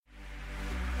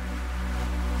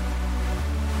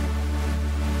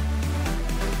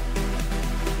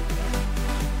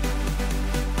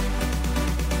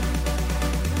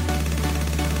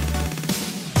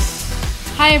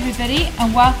Hi everybody,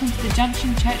 and welcome to the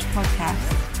Junction Church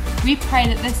podcast. We pray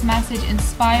that this message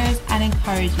inspires and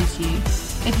encourages you.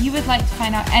 If you would like to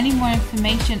find out any more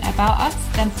information about us,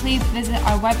 then please visit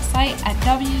our website at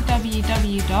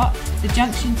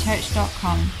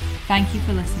www.thejunctionchurch.com. Thank you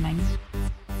for listening.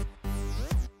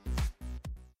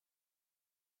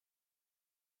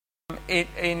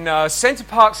 In Centre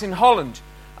Parks in Holland.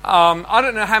 I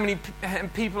don't know how many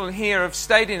people here have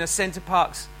stayed in a Centre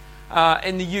Parks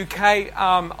in the UK.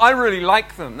 I really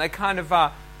like them. They kind of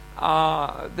that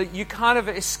you kind of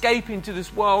escape into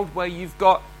this world where you've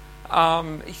got a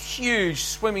huge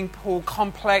swimming pool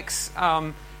complex,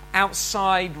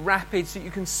 outside rapids that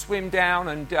you can swim down,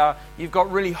 and you've got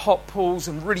really hot pools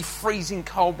and really freezing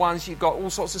cold ones. You've got all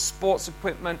sorts of sports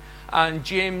equipment and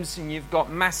gyms, and you've got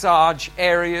massage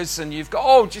areas, and you've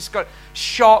got just got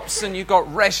shops, and you've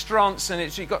got restaurants,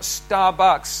 and you've got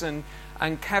Starbucks and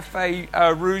Cafe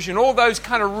Rouge and all those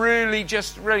kind of really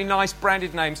nice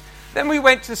branded names. Then we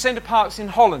went to the Centre Parks in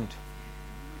Holland.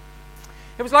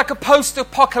 It was like a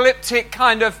post-apocalyptic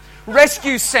kind of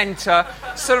rescue centre,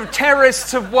 sort of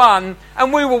terrorists have won,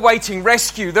 and we were waiting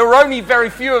rescue. There were only very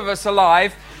few of us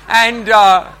alive, and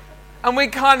we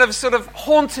kind of sort of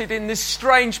haunted in this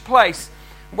strange place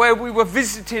where we were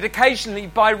visited occasionally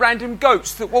by random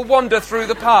goats that will wander through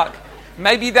the park.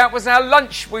 Maybe that was our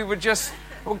lunch. We were just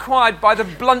required by the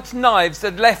blunt knives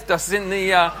that left us in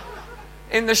the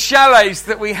chalets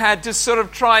that we had to sort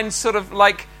of try and sort of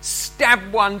like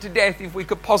stab one to death if we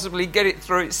could possibly get it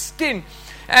through its skin.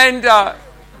 And that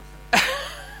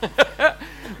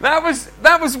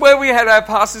was where we had our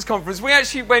pastors' conference. We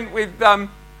actually went with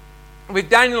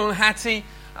Daniel and Hattie,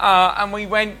 and we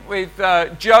went with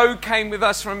Joe came with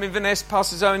us from Inverness,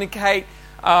 Pastor Owen and Kate,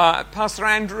 Pastor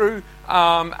Andrew,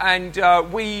 and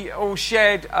we all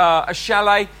shared a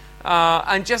chalet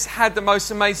and just had the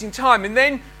most amazing time. And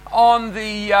then on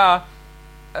the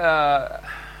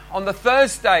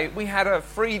Thursday we had a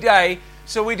free day,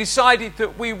 so we decided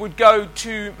that we would go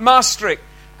to Maastricht,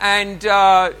 and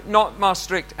not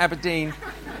Maastricht, Aberdeen.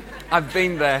 I've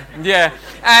been there, yeah,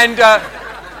 and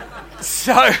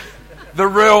so the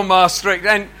real Maastricht,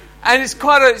 and it's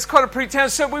quite a pretty town.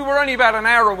 So we were only about an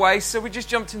hour away, so we just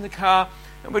jumped in the car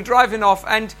and we're driving off.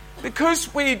 And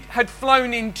because we had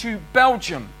flown into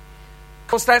Belgium, of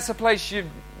course that's a place you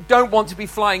don't want to be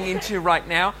flying into right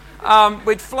now.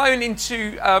 We'd flown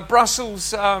into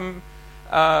Brussels,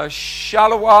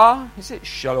 Charleroi, is it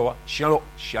Charleroi?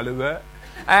 Charleroi.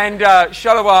 And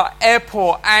Charleroi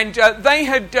Airport, and they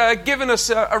had given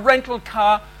us a rental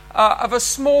car of a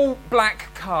small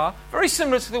black car, very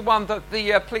similar to the one that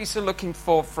the police are looking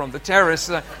for from the terrorists.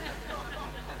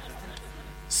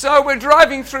 So we're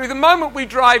driving through. The moment we're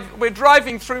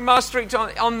driving through Maastricht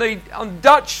on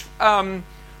Dutch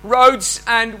roads,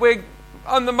 and we're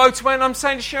on the motorway, and I'm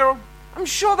saying to Cheryl, I'm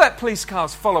sure that police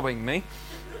car's following me.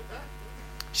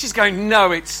 She's going,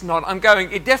 no, it's not. I'm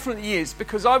going, it definitely is,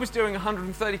 because I was doing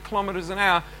 130 kilometers an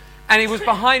hour, and he was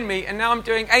behind me, and now I'm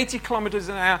doing 80 kilometers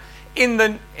an hour in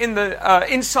the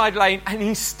inside lane, and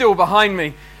he's still behind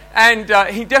me. And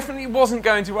he definitely wasn't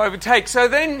going to overtake. So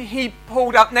then he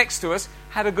pulled up next to us,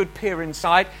 had a good peer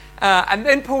inside, and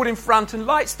then pulled in front, and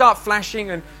lights start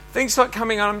flashing, and things start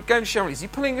coming on. I'm going, Cheryl, is he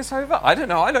pulling us over? I don't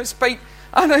know. I don't speak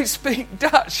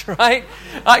Dutch, right?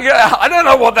 I don't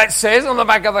know what that says on the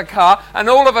back of the car. And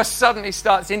all of a sudden he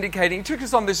starts indicating. He took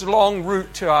us on this long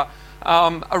route to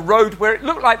a road where it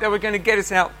looked like they were going to get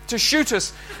us out to shoot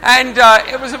us. And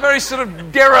it was a very sort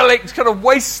of derelict kind of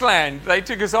wasteland they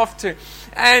took us off to.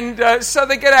 And so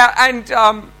they get out, and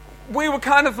we were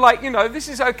kind of like, this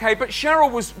is okay. But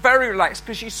Cheryl was very relaxed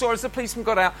because she saw as the policemen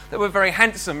got out, they were very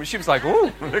handsome. And she was like,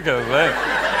 oh, look at that.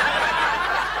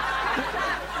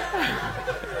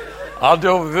 I'll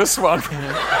deal with this one.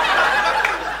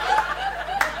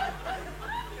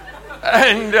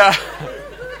 And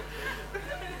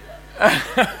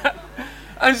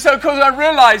so, because I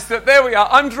realised that there we are,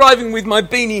 I'm driving with my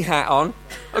beanie hat on.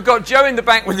 I've got Joe in the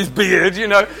back with his beard,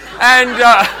 and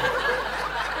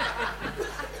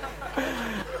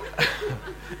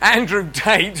Andrew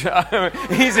Tate,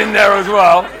 he's in there as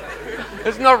well.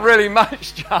 There's not really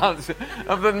much chance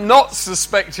of them not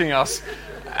suspecting us.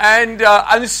 And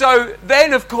so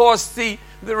then, of course, the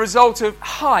result of,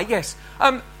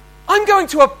 I'm going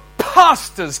to a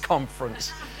pastors'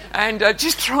 conference, and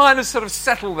just trying to sort of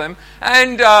settle them.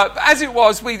 And as it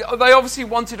was, they obviously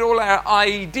wanted all our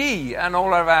ID and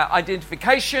all of our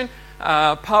identification,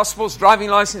 passports, driving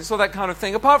license, all that kind of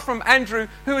thing, apart from Andrew,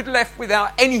 who had left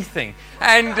without anything.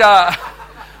 And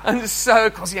so,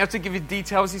 of course, you have to give you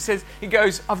details. He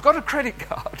goes, I've got a credit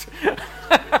card.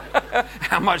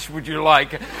 How much would you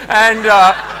like? And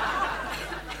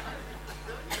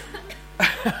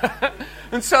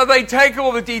And so they take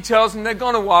all the details and they're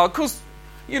gone a while. Of course,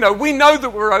 we know that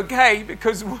we're okay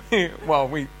because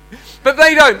but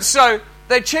they don't. So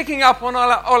they're checking up on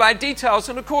all our details.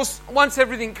 And of course, once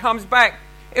everything comes back,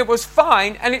 it was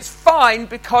fine. And it's fine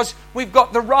because we've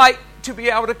got the right to be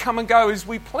able to come and go as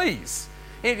we please.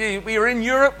 We are in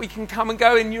Europe. We can come and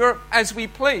go in Europe as we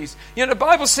please. The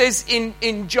Bible says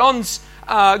in John's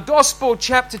Gospel,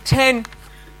 chapter 10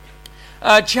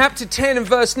 and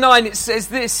verse 9, it says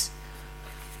this.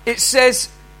 It says,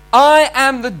 I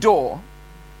am the door.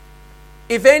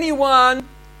 If anyone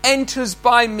enters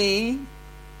by me,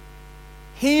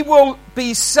 he will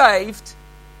be saved.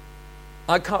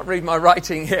 I can't read my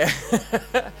writing here.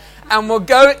 And will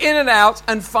go in and out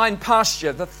and find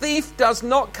pasture. The thief does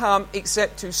not come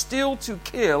except to steal, to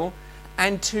kill,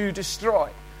 and to destroy.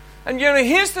 And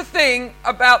here's the thing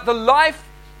about the life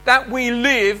that we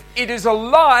live. It is a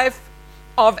life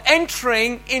of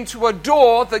entering into a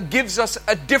door that gives us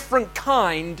a different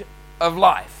kind of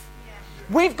life.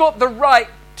 We've got the right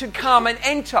to come and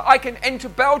enter. I can enter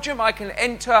Belgium. I can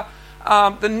enter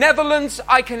the Netherlands.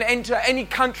 I can enter any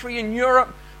country in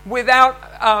Europe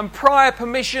without prior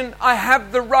permission. I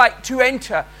have the right to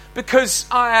enter because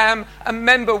I am a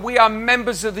member. We are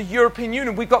members of the European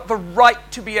Union. We've got the right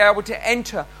to be able to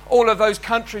enter all of those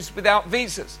countries without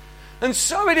visas. And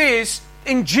so it is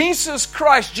in Jesus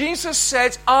Christ. Jesus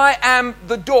says, I am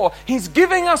the door. He's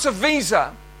giving us a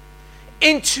visa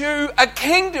into a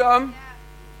kingdom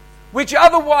which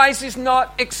otherwise is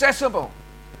not accessible.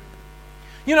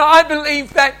 I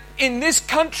believe that in this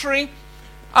country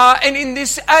and in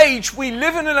this age, we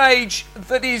live in an age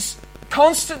that is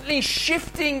constantly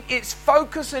shifting its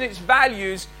focus and its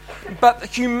values, but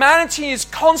humanity is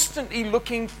constantly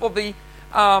looking for the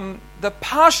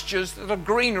pastures that are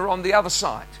greener on the other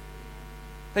side.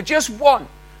 They just want.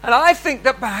 And I think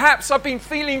that perhaps I've been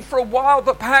feeling for a while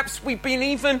that perhaps we've been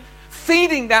even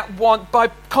feeding that want by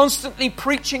constantly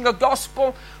preaching a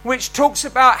gospel which talks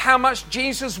about how much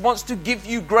Jesus wants to give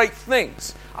you great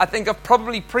things. I think I've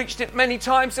probably preached it many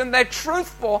times and they're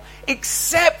truthful,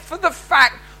 except for the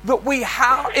fact that we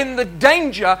are in the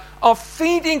danger of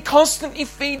constantly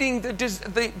feeding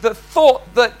the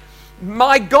thought that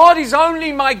my God is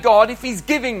only my God if He's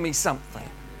giving me something.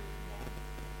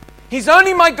 He's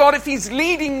only my God if He's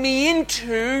leading me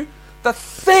into the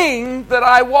thing that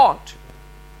I want.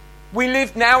 We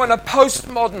live now in a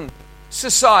postmodern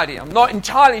society. I'm not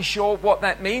entirely sure what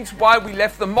that means, why we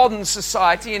left the modern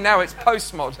society and now it's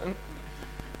postmodern.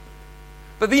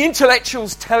 But the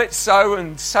intellectuals tell it so,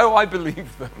 and so I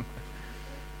believe them.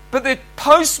 But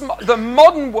the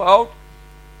modern world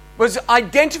was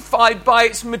identified by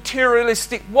its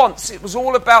materialistic wants. It was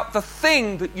all about the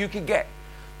thing that you could get.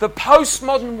 The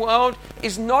postmodern world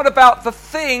is not about the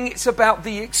thing, it's about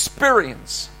the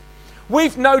experience.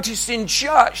 We've noticed in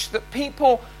church that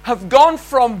people have gone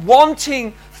from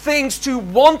wanting things to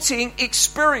wanting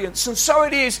experience. And so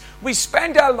it is, we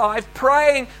spend our life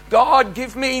praying, God,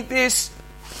 give me this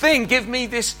thing, give me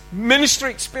this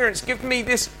ministry experience, give me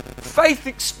this faith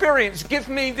experience, give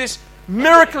me this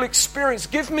miracle experience,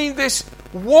 give me this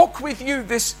walk with you,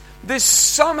 this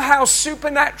somehow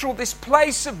supernatural, this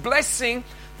place of blessing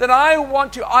that I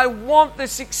want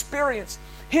this experience.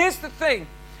 Here's the thing.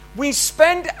 We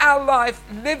spend our life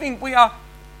living, we are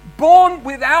born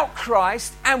without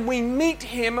Christ and we meet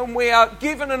Him and we are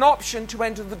given an option to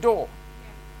enter the door.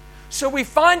 So we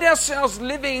find ourselves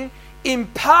living in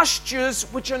pastures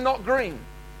which are not green.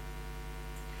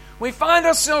 We find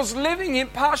ourselves living in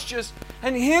pastures,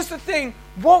 and here's the thing,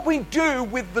 what we do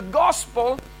with the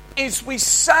gospel is we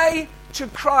say to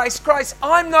Christ,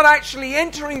 I'm not actually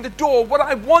entering the door. What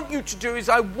I want you to do is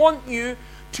I want you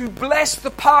to bless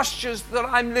the pastures that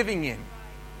I'm living in.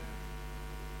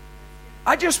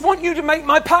 I just want you to make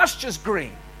my pastures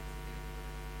green.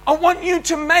 I want you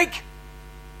to make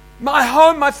my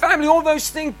home, my family, all those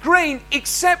things green,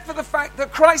 except for the fact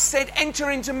that Christ said,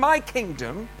 enter into my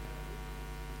kingdom.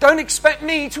 Don't expect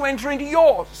me to enter into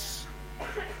yours.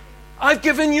 I've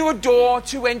given you a door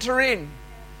to enter in.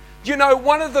 You know,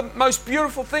 one of the most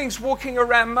beautiful things walking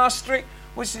around Maastricht,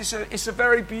 which is it's a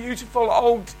very beautiful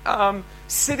old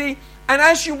city. And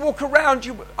as you walk around,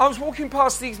 I was walking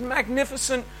past these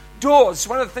magnificent doors.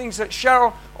 One of the things that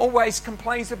Cheryl always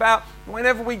complains about,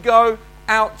 whenever we go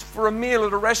out for a meal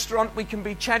at a restaurant, she can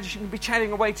be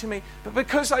chatting away to me. But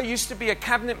because I used to be a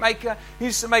cabinet maker,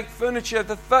 used to make furniture,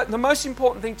 the most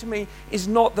important thing to me is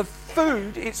not the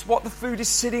food, it's what the food is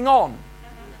sitting on.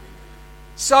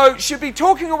 So she'd be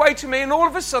talking away to me, and all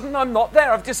of a sudden I'm not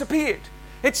there. I've disappeared.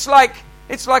 It's like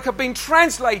I've been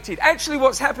translated. Actually,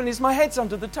 what's happened is my head's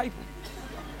under the table.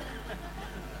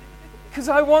 because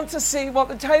I want to see what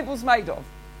the table's made of.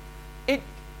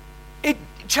 It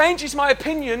changes my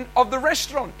opinion of the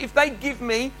restaurant. If they give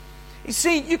me, you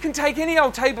see, you can take any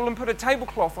old table and put a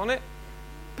tablecloth on it,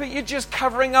 but you're just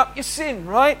covering up your sin,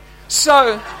 right?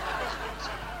 So,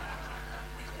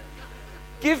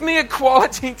 give me a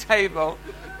quality table,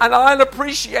 and I'll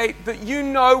appreciate that you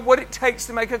know what it takes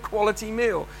to make a quality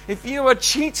meal. If you are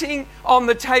cheating on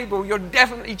the table, you're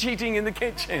definitely cheating in the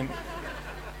kitchen.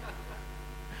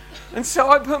 And so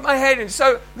I put my head in.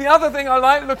 So the other thing I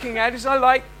like looking at is I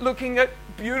like looking at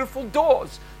beautiful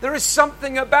doors. There is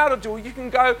something about a door. You can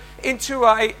go into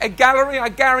a gallery. I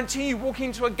guarantee you walk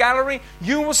into a gallery,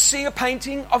 you will see a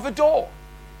painting of a door.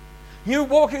 You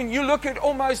walk in, you look at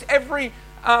almost every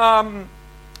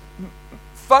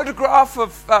photograph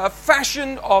of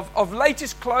fashion, of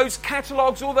latest clothes,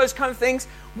 catalogs, all those kind of things.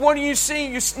 What do you see?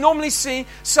 You normally see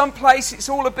some place, it's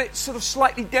all a bit sort of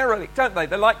slightly derelict, don't they?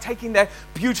 They like taking their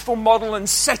beautiful model and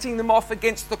setting them off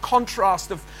against the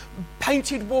contrast of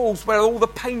painted walls where all the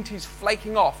paint is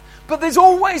flaking off. But there's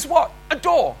always what? A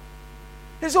door.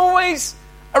 There's always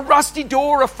a rusty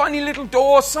door, a funny little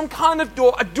door, some kind of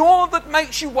door, a door that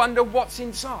makes you wonder what's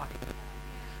inside.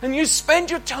 And you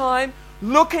spend your time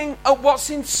looking at what's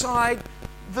inside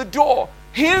the door.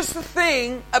 Here's the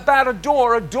thing about a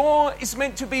door. A door is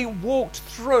meant to be walked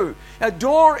through. A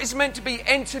door is meant to be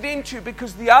entered into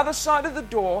because the other side of the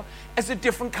door is a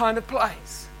different kind of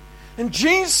place. And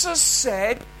Jesus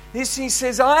said this, he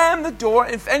says, I am the door.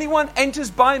 If anyone enters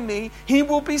by me, he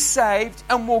will be saved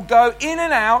and will go in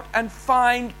and out and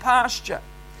find pasture.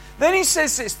 Then he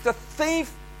says this, the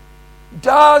thief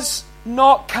does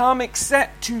not come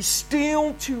except to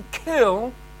steal, to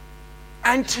kill,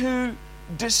 and to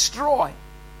destroy.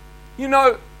 You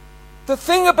know, the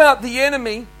thing about the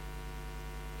enemy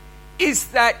is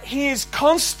that he is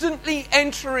constantly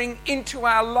entering into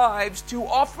our lives to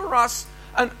offer us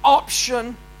an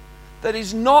option that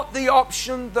is not the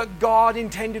option that God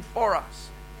intended for us.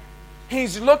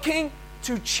 He's looking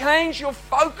to change your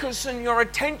focus and your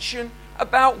attention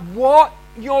about what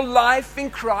your life in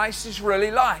Christ is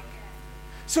really like.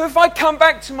 So if I come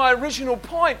back to my original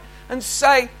point and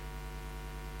say,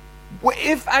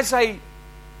 if as a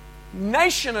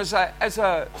nation, as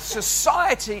a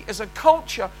society, as a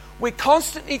culture, we're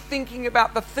constantly thinking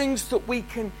about the things that we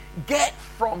can get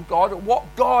from God or what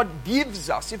God gives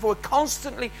us, if we're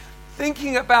constantly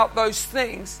thinking about those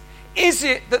things, is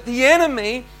it that the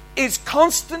enemy is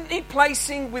constantly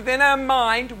placing within our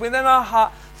mind, within our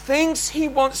heart, things he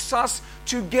wants us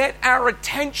to get our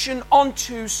attention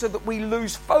onto so that we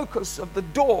lose focus of the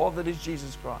door that is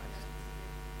Jesus Christ?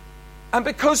 And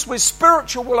because we're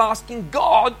spiritual, we're asking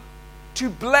God to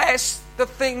bless the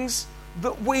things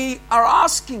that we are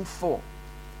asking for.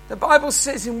 The Bible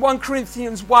says in 1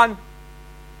 Corinthians 1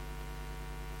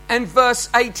 and verse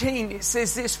 18, it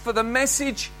says this, for the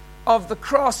message of the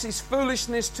cross is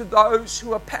foolishness to those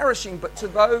who are perishing, but to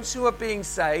those who are being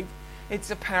saved, it's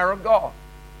the power of God.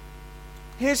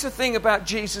 Here's the thing about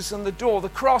Jesus and the door. The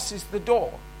cross is the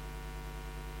door.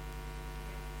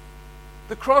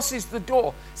 The cross is the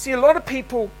door. See, a lot of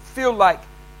people feel like,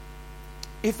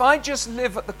 if I just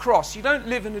live at the cross, you don't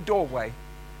live in a doorway,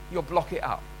 you'll block it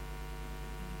up.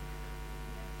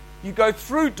 You go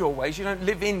through doorways, you don't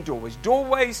live in doorways.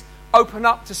 Doorways open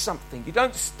up to something. You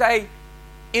don't stay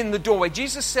in the doorway.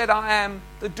 Jesus said, I am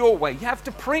the doorway. You have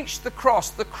to preach the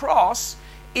cross. The cross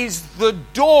is the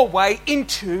doorway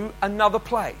into another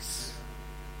place.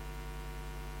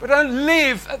 But I don't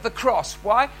live at the cross.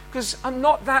 Why? Because I'm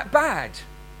not that bad.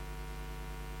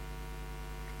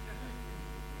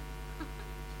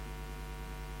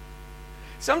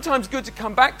 Sometimes good to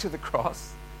come back to the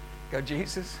cross. Go,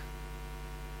 Jesus.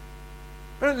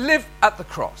 But don't live at the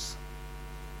cross.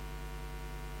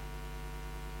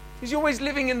 Because you're always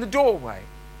living in the doorway.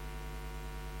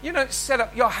 You don't set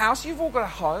up your house. You've all got a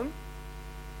home.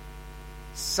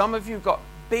 Some of you have got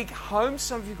big homes.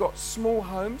 Some of you have got small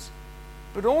homes.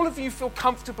 But all of you feel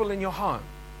comfortable in your home.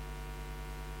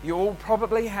 You all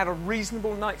probably had a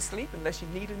reasonable night's sleep, unless you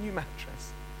need a new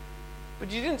mattress.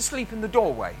 But you didn't sleep in the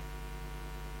doorway.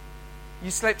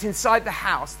 You slept inside the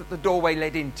house that the doorway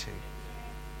led into.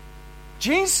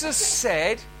 Jesus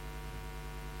said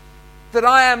that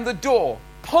I am the door.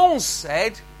 Paul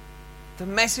said the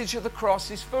message of the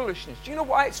cross is foolishness. Do you know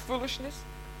why it's foolishness?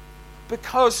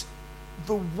 Because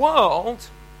the world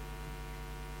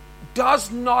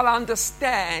does not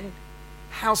understand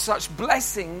how such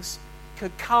blessings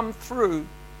could come through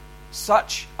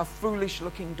such a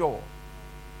foolish-looking door.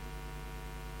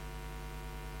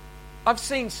 I've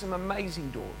seen some amazing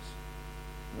doors,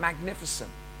 magnificent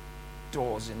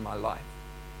doors in my life.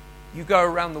 You go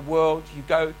around the world, you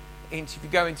go if you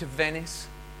go into Venice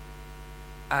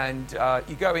and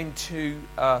you go into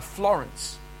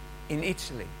Florence in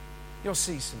Italy, you'll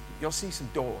see some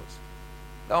doors.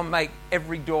 They'll make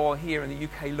every door here in the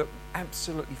UK look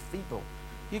absolutely feeble.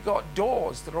 You've got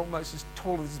doors that are almost as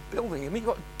tall as this building. I mean, you've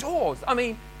got doors. I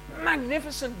mean,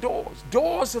 magnificent doors.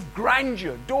 Doors of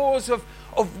grandeur. Doors of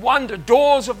wonder.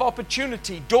 Doors of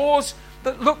opportunity. Doors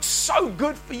that look so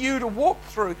good for you to walk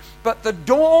through. But the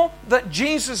door that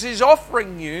Jesus is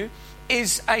offering you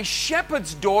is a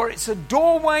shepherd's door. It's a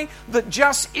doorway that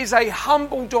just is a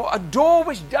humble door. A door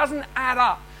which doesn't add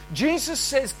up. Jesus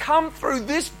says, come through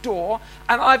this door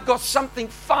and I've got something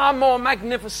far more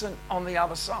magnificent on the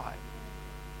other side.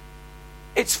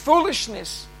 It's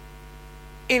foolishness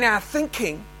in our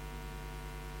thinking,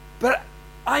 but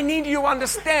I need you to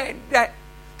understand that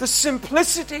the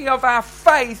simplicity of our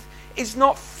faith is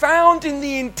not found in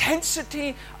the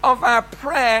intensity of our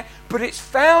prayer, but it's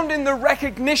found in the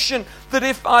recognition that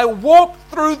if I walk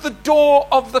through the door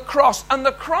of the cross, and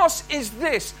the cross is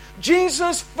this: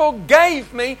 Jesus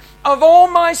forgave me of all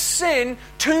my sin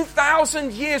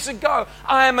 2,000 years ago.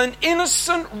 I am an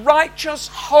innocent, righteous,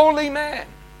 holy man.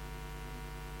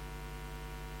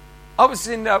 I was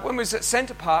when we was at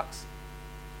Center Parks,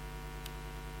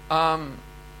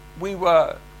 we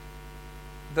were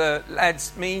the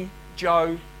lads, me,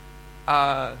 Joe,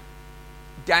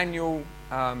 Daniel,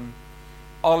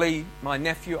 Ollie, my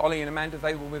nephew, Ollie and Amanda,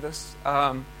 they were with us,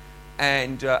 and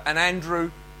Andrew,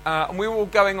 and we were all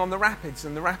going on the rapids,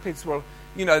 and the rapids were,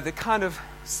 they're kind of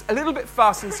a little bit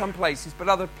fast in some places, but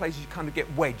other places you kind of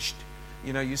get wedged.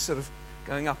 You're sort of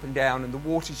going up and down, and the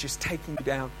water's just taking you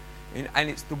down, and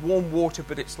it's the warm water,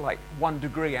 but it's like 1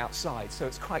 degree outside, so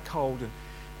it's quite cold,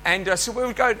 so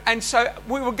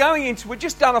we were going into, we'd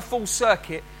just done a full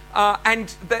circuit. And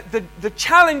the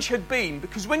challenge had been,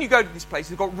 because when you go to this place,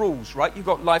 they've got rules, right? You've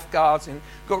got lifeguards and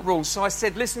got rules. So I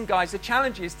said, listen, guys, the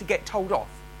challenge is to get told off.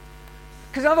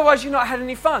 Because otherwise you've not had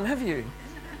any fun, have you?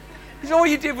 Because all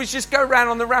you did was just go around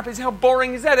on the rapids. How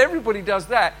boring is that? Everybody does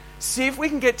that. See if we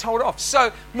can get told off.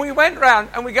 So we went round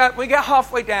and we get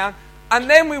halfway down, and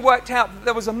then we worked out that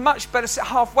there was a much better set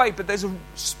halfway, but there's a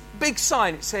big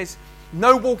sign. It says,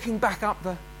 no walking back up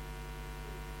the...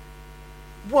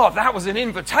 Well, that was an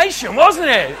invitation, wasn't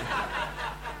it?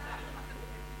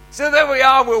 So there we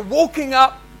are, we're walking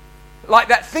up like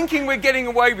that, thinking we're getting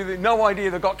away with it. No idea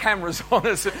they've got cameras on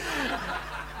us.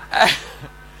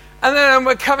 And then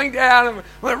we're coming down and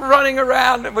we're running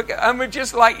around and we're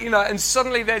just like, and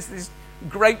suddenly there's this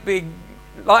great big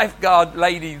lifeguard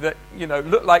lady that,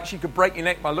 looked like she could break your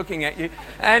neck by looking at you.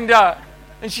 And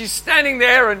she's standing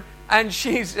there and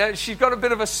she's got a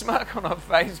bit of a smirk on her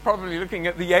face, probably looking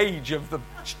at the age of the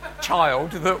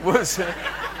child that was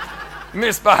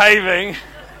misbehaving.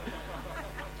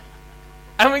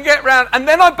 And we get round, and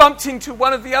then I bumped into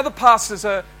one of the other pastors,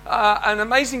 an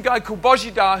amazing guy called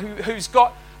Bojidar, who's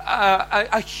got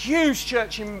a huge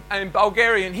church in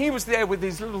Bulgaria, and he was there with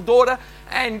his little daughter,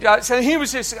 and so he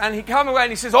was just, and he came away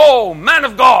and he says, "Oh, man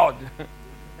of God."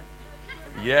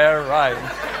 Yeah, right.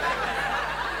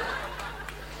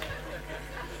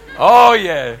 Oh,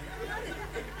 yeah.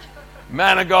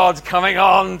 Man of God's coming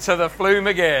on to the flume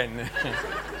again.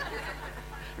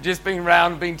 Just been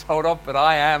round, been told off, but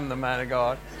I am the man of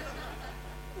God.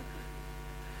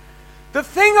 The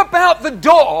thing about the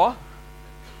door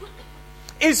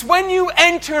is when you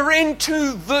enter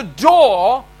into the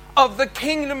door of the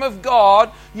kingdom of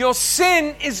God, your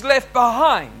sin is left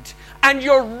behind, and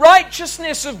your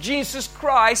righteousness of Jesus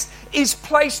Christ is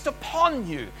placed upon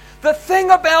you. The thing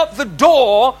about the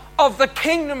door of the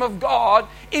kingdom of God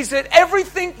is that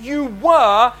everything you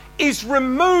were is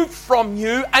removed from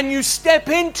you and you step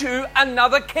into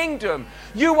another kingdom.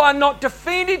 You are not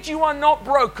defeated, you are not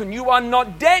broken, you are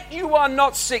not dead, you are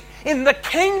not sick. In the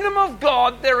kingdom of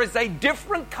God, there is a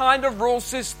different kind of rule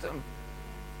system.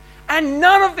 And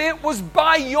none of it was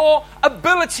by your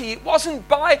ability. It wasn't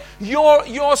by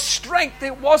your strength.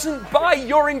 It wasn't by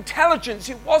your intelligence.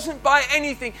 It wasn't by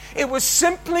anything. It was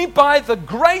simply by the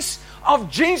grace of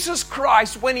Jesus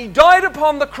Christ. When he died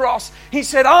upon the cross, he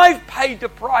said, I've paid the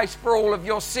price for all of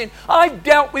your sin. I've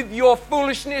dealt with your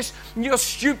foolishness, your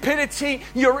stupidity,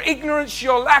 your ignorance,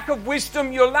 your lack of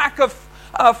wisdom, your lack of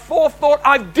forethought.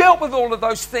 I've dealt with all of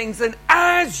those things. And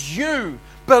as you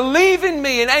believe in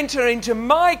me and enter into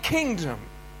my kingdom,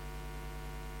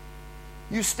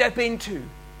 you step into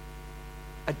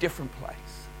a different place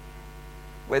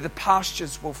where the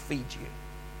pastures will feed you.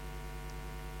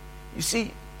 You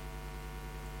see,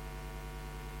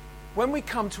 when we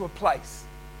come to a place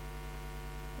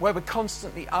where we're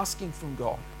constantly asking from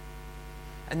God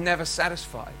and never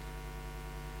satisfied,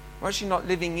 we're actually not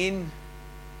living in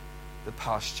the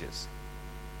pastures.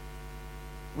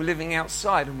 We're living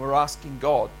outside and we're asking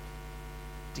God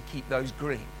to keep those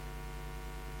green.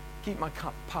 Keep my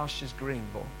pastures green,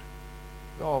 Lord.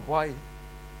 God, why?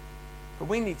 But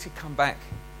we need to come back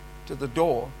to the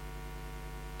door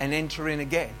and enter in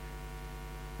again.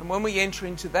 And when we enter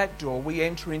into that door, we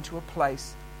enter into a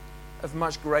place of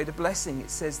much greater blessing. It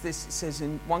says this, it says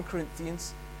in 1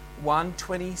 Corinthians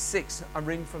 1:26, I'm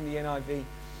reading from the NIV.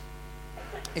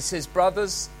 It says,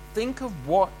 brothers, think of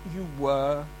what you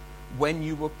were when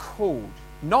you were called.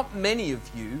 Not many of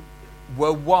you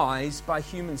were wise by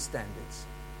human standards.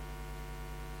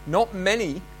 Not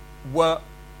many were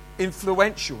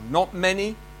influential. Not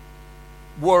many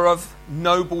were of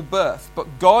noble birth.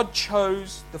 But God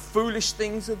chose the foolish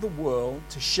things of the world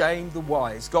to shame the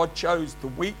wise. God chose the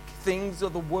weak things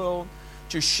of the world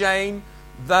to shame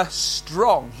the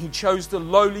strong. He chose the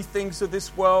lowly things of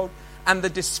this world and the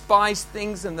despised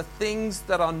things and the things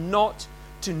that are not,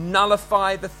 to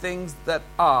nullify the things that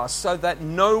are, so that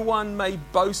no one may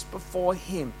boast before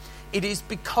him. It is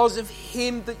because of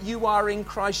him that you are in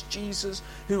Christ Jesus,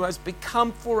 who has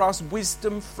become for us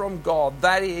wisdom from God.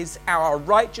 That is our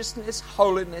righteousness,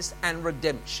 holiness, and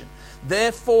redemption.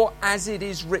 Therefore, as it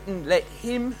is written, let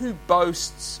him who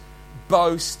boasts,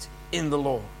 boast in the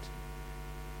Lord.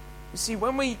 You see,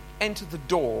 when we enter the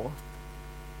door,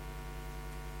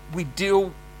 we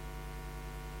deal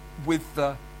with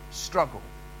the struggle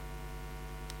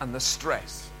and the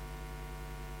stress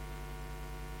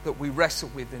that we wrestle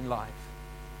with in life.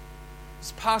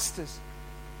 As pastors,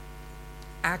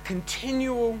 our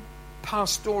continual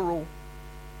pastoral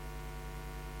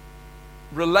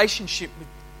relationship with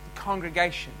the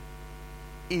congregation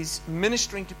is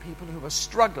ministering to people who are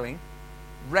struggling,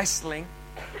 wrestling,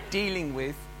 dealing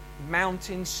with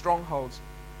mountain strongholds.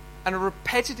 And a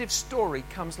repetitive story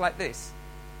comes like this.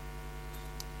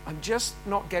 I'm just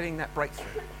not getting that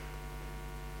breakthrough.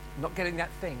 I'm not getting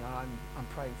that thing I'm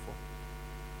praying for.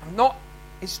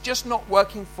 It's just not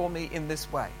working for me in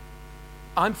this way.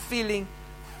 I'm feeling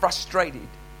frustrated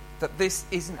that this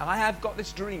isn't, I have got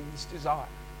this dream, this desire.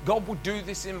 God will do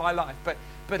this in my life,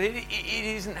 but it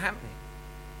isn't happening.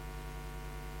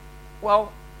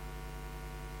 Well,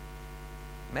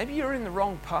 maybe you're in the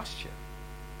wrong pasture.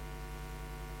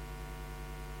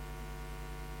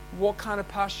 What kind of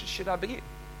pasture should I be in?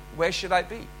 Where should I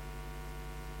be?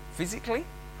 Physically?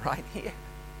 Right here.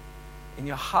 In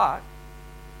your heart.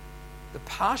 The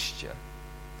pasture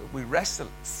that we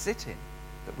sit in,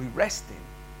 that we rest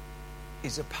in,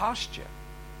 is a pasture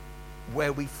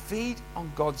where we feed on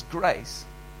God's grace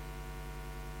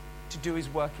to do his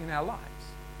work in our lives.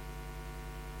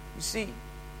 You see,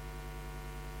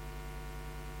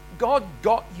 God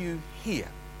got you here.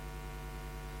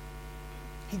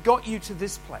 He got you to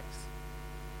this place.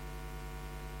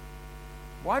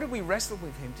 Why do we wrestle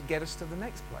with him to get us to the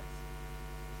next place?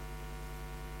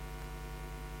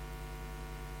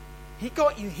 He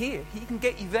got you here. He can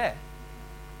get you there.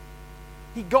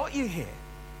 He got you here.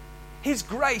 His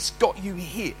grace got you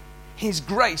here. His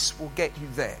grace will get you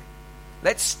there.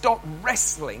 Let's stop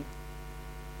wrestling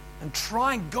and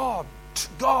trying God.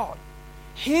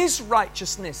 His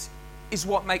righteousness is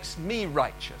what makes me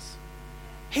righteous.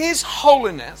 His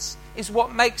holiness is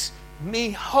what makes me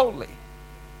holy.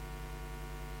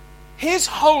 His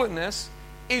holiness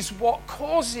is what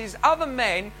causes other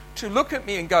men to look at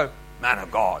me and go, man of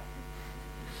God.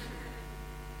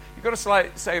 You've got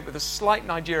to say it with a slight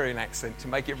Nigerian accent to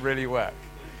make it really work.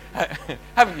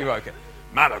 Haven't you, Oka?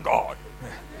 Man of God.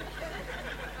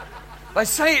 They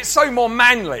say it so more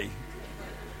manly.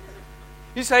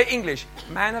 You say English,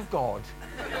 man of God.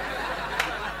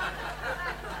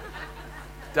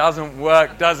 Doesn't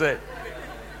work, does it?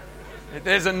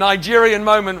 There's a Nigerian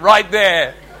moment right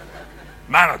there.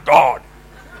 Man of God.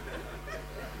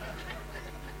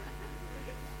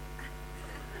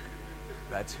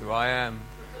 That's who I am.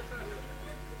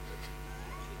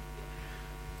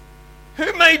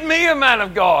 Who made me a man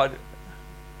of God?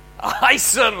 I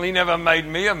certainly never made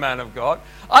me a man of God.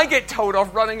 I get told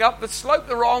off running up the slope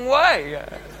the wrong way.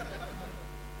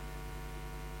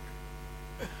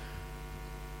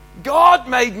 God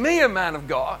made me a man of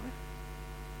God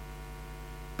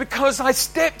because I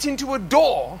stepped into a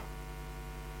door,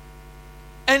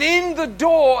 and in the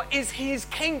door is his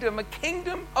kingdom, a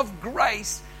kingdom of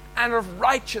grace and of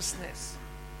righteousness.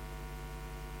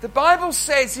 The Bible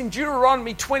says in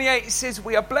Deuteronomy 28, it says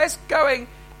we are blessed going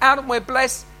out and we're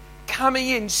blessed coming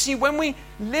in. See, when we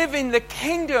live in the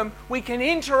kingdom, we can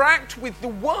interact with the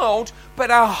world,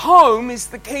 but our home is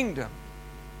the kingdom.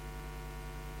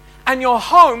 And your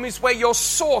home is where your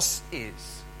source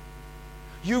is.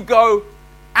 You go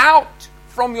out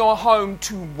from your home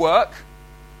to work.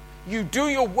 You do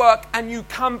your work and you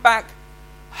come back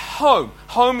home.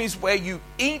 Home is where you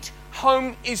eat.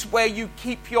 Home is where you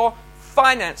keep your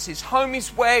finances. Home is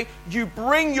where you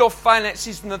bring your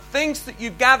finances and the things that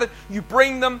you've gathered, you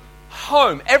bring them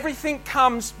home. Everything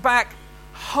comes back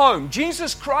home.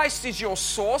 Jesus Christ is your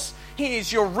source. He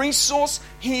is your resource.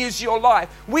 He is your life.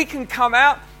 We can come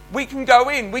out. We can go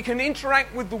in. We can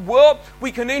interact with the world.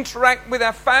 We can interact with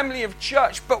our family of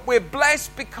church. But we're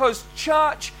blessed because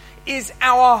church is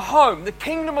our home. The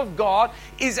kingdom of God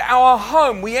is our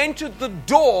home. We entered the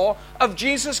door of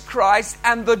Jesus Christ,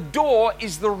 and the door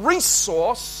is the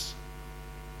resource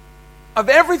of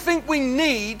everything we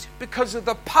need because of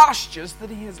the pastures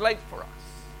that He has laid for us.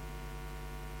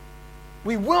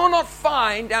 We will not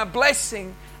find our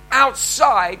blessing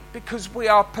outside because we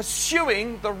are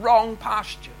pursuing the wrong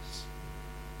pastures.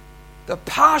 The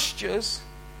pastures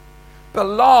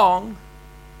belong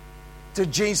to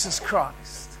Jesus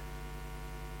Christ.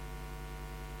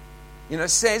 You know, it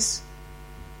says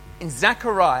in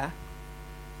Zechariah,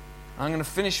 I'm going to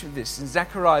finish with this. In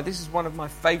Zechariah, this is one of my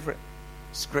favorite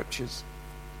scriptures.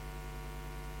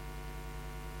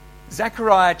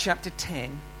 Zechariah chapter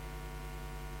 10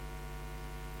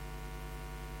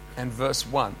 and verse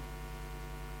 1.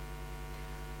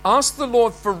 Ask the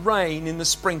Lord for rain in the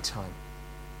springtime.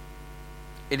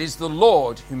 It is the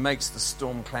Lord who makes the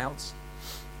storm clouds.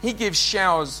 He gives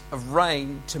showers of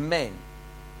rain to men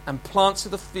and plants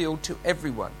of the field to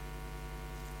everyone.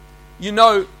 You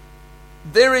know,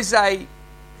 there is a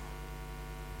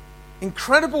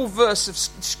incredible verse of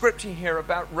scripture here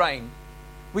about rain.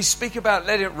 We speak about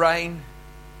let it rain.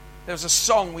 There was a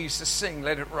song we used to sing,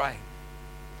 let it rain.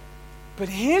 But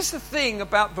here's the thing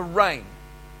about the rain.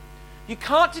 You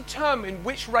can't determine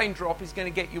which raindrop is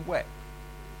going to get you wet.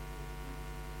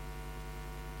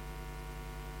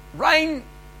 Rain,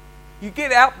 you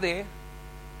get out there,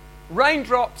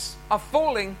 raindrops are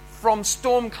falling from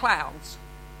storm clouds,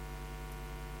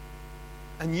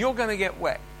 and you're going to get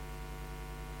wet.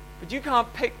 But you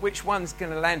can't pick which one's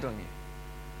going to land on you,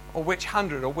 or which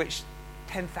 100, or which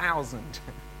 10,000.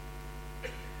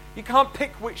 You can't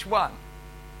pick which one,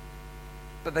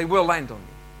 but they will land on you.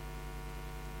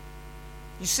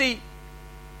 You see,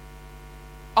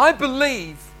 I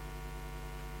believe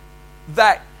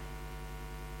that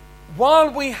while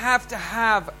we have to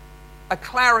have a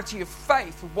clarity of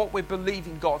faith of what we're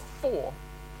believing God for,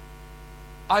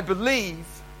 I believe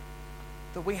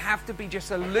that we have to be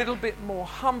just a little bit more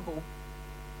humble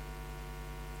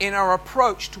in our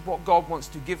approach to what God wants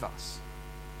to give us.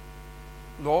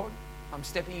 Lord, I'm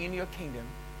stepping into your kingdom.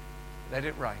 Let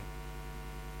it rain.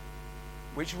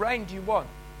 Which rain do you want?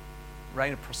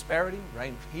 Rain of prosperity,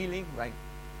 rain of healing, rain.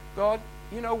 God,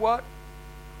 you know what?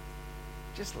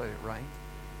 Just let it rain.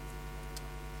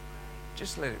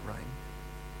 Just let it rain.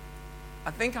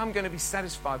 I think I'm going to be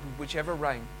satisfied with whichever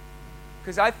rain.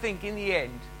 Because I think in the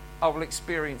end, I will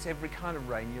experience every kind of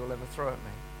rain you'll ever throw at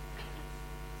me.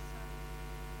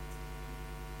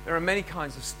 There are many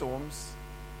kinds of storms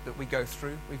that we go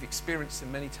through. We've experienced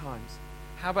them many times.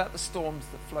 How about the storms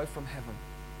that flow from heaven?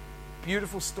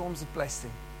 Beautiful storms of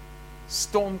blessing.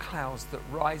 Storm clouds that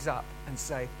rise up and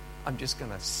say, I'm just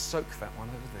going to soak that one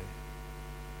over there.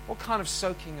 What kind of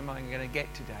soaking am I going to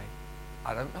get today?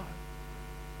 I don't know.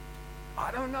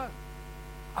 I don't know.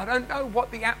 I don't know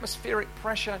what the atmospheric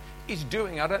pressure is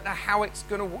doing. I don't know how it's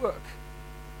going to work.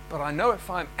 But I know if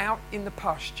I'm out in the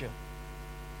pasture,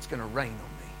 it's going to rain on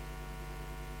me.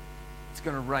 It's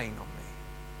going to rain on me.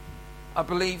 I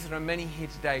believe there are many here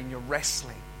today and you're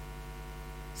wrestling.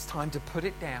 It's time to put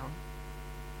it down.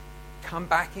 Come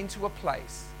back into a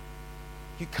place.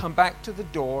 You come back to the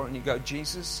door and you go,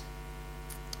 Jesus,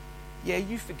 yeah,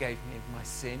 you forgave me of my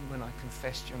sin when I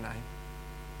confessed your name.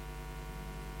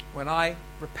 When I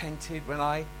repented, when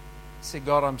I said,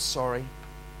 God, I'm sorry.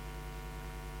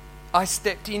 I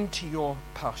stepped into your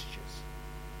pastures.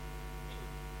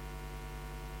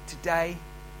 Today,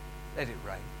 let it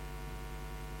rain.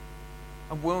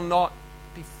 I will not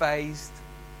be fazed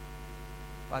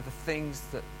by the things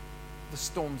that the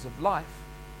storms of life,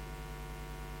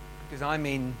 because I'm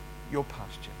in your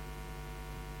pasture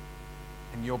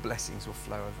and your blessings will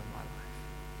flow over my life.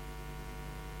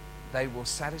 They will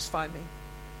satisfy me,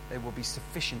 they will be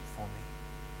sufficient for me,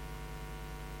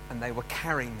 and they will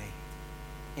carry me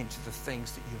into the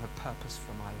things that you have purposed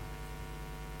for my life.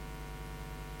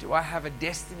 Do I have a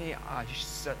destiny? I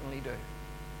certainly do.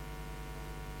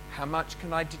 How much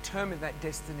can I determine that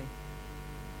destiny?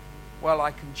 Well,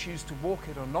 I can choose to walk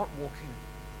it or not walk in it.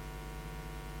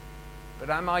 But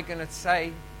am I going to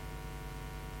say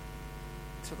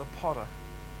to the potter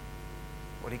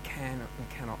what he can and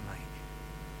cannot make?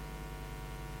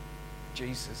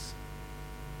 Jesus,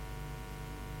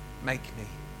 make me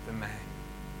the man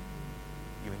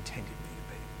you intended me to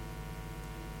be.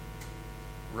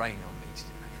 Rain on me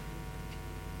today.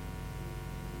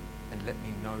 And let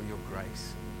me know your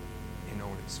grace in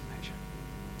all its measure.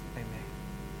 Amen.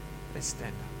 Let's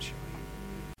stand up, shall we?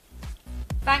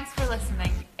 Thanks for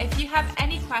listening. If you have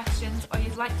any questions or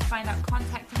you'd like to find out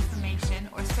contact information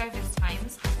or service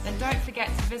times, then don't forget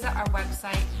to visit our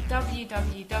website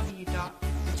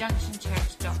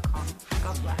www.thejunctionchurch.com.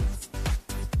 God bless.